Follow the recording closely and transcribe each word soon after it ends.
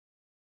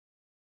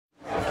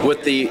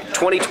with the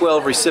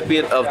 2012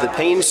 recipient of the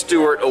Payne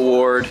Stewart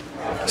Award,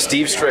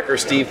 Steve Stricker.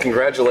 Steve,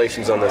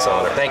 congratulations on this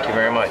honor. Thank you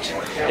very much.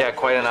 Yeah,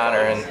 quite an honor,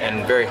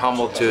 and very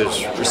humbled to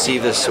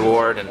receive this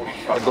award, and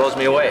it blows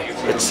me away.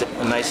 It's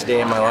a nice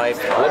day in my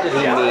life. What did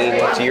he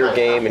mean to your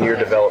game and your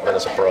development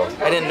as a pro?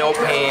 I didn't know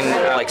Payne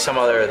like some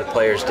other of the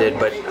players did,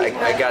 but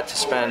I got to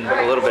spend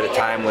a little bit of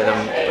time with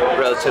him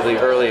relatively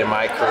early in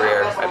my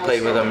career. I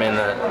played with him in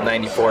the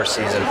 '94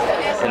 season,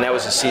 and that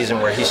was a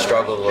season where he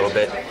struggled a little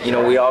bit. You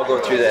know, we all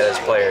go through that as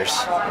players,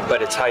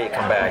 but it's how you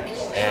come back,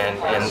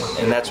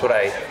 and that's what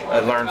I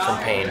learned from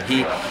Payne.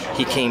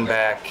 He came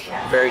back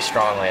very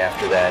strongly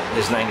after that.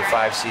 His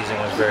 '95 season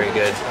was very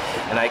good,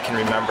 and I can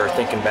remember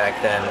thinking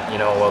back then, you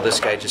know, well, this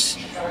guy just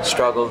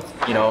struggled,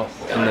 you know,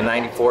 in the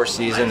 '94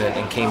 season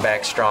and came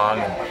back strong.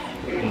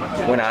 And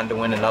went on to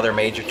win another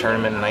major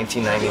tournament in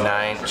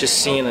 1999. Just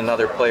seeing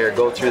another player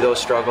go through those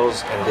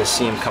struggles and to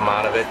see him come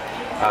out of it,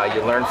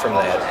 you learn from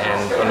that,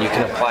 and you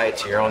can apply it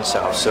to your own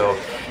self. So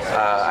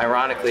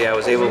ironically, I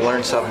was able to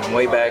learn something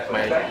way back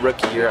my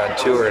rookie year on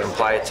tour and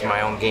apply it to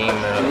my own game,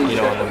 you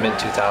know, in the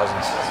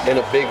mid-2000s. In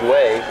a big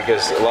way,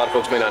 because a lot of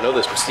folks may not know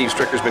this, but Steve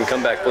Stricker's been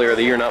comeback player of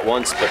the year not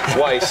once, but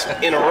twice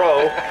in a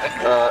row.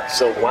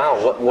 So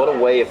wow, what a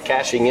way of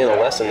cashing in a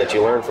lesson that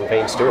you learned from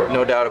Payne Stewart.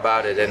 No doubt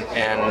about it,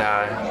 and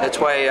that's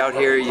why out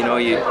here, you know,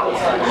 you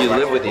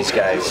live with these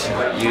guys.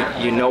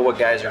 You know what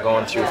guys are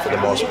going through for the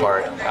most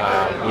part.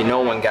 You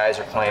know when guys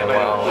are playing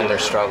well and when they're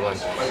struggling,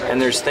 and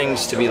there's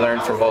things to be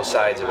learned from both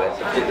sides of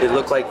it. It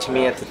looked like to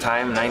me at the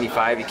time,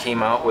 '95, he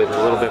came out with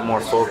a little bit more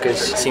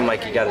focus. It seemed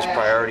like he got his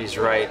priorities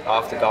right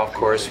off the golf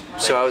course.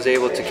 So I was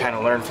able to kind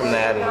of learn from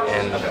that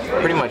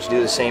and pretty much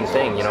do the same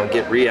thing, you know,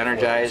 get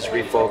re-energized,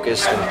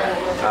 refocused,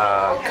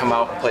 and come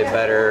out and play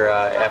better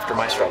after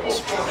my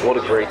struggles. What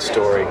a great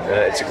story.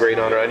 It's a great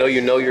honor. I know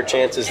you know your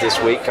chances this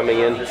week coming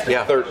in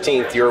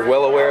 13th. You're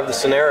well aware of the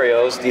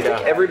scenarios. Do you think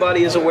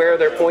everybody is aware of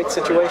their point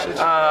situations?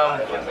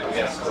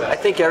 I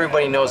think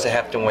everybody knows they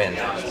have to win.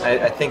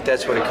 I think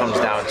that's what it comes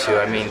down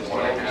to. I mean,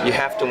 you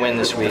have to win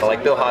this week.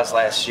 Like Bill Haas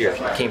last year,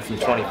 he came from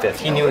 25th.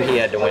 He knew he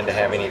had to win to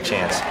have any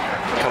chance.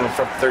 Coming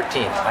from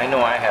 13th, I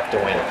know I have to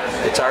win.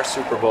 It's our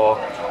Super Bowl.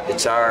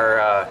 It's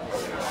our,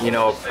 you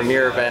know,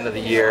 premier event of the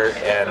year,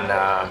 and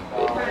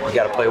you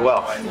got to play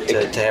well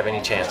to have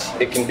any chance.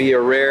 It can be a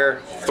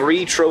rare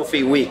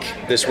 3-trophy week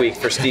this week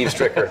for Steve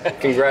Stricker.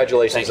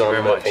 Congratulations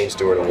on the Payne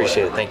Stewart Award.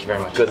 Appreciate it. Thank you very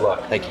much. Good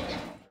luck. Thank you.